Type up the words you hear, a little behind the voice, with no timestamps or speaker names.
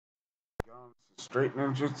going? This is Street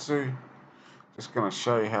Ninjitsu. Just gonna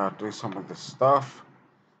show you how to do some of this stuff.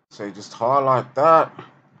 So you just highlight that,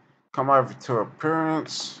 come over to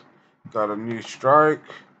appearance, go to new stroke,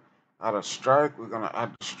 add a stroke, we're gonna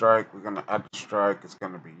add the stroke, it's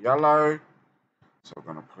gonna be yellow. So we're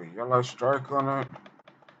gonna put a yellow stroke on it.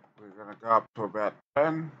 We're gonna go up to about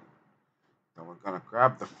 10. Then we're gonna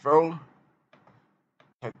grab the fill,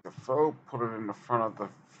 take the fill, put it in the front of the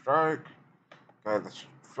stroke, go to the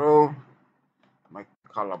fill, make the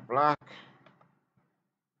color black.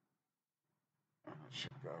 And it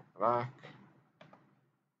should go black.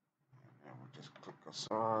 And we'll just click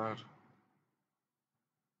aside.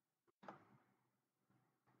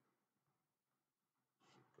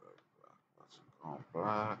 Go black. That's gone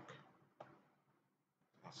black.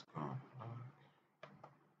 That's gone black.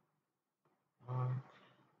 Black.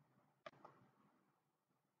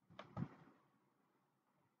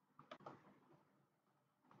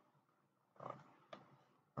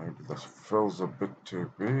 Maybe this fill's a bit too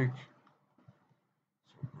big.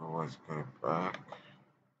 So we can always go back.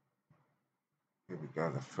 Here we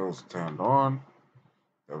go, the fill's turned on.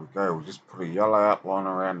 There we go, we'll just put a yellow outline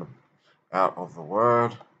around the out of the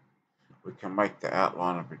word. We can make the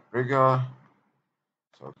outline a bit bigger.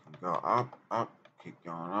 So we can go up, keep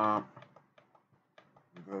going up.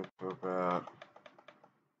 We go to about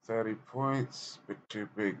 30 points, a bit too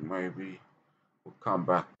big maybe. We'll come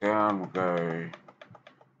back down, we'll go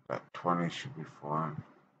about 20 should be fine.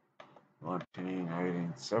 19,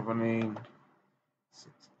 18, 17,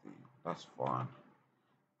 16, that's fine.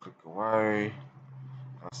 Click away,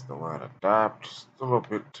 that's the word adapt, still a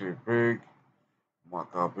bit too big.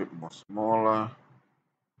 Might go a bit more smaller.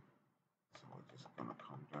 So we're just gonna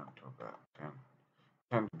come down to about 10.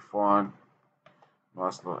 10 to be fine.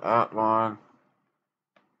 Nice little outline.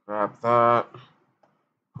 Grab that,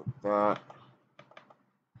 put that.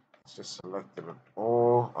 It's just selected it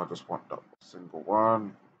all. I just want that single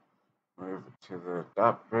one. Move it to the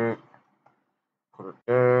adapt bit. Put it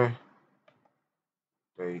there.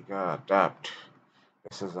 There you go, adapt.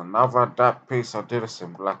 This is another adapt piece. I did this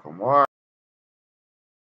in black and white.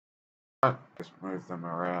 Just move them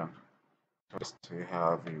around. Just to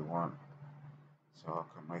however you want. So I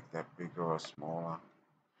can make that bigger or smaller,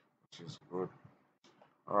 which is good.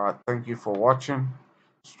 Alright, thank you for watching.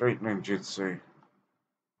 Street Ninjitsu.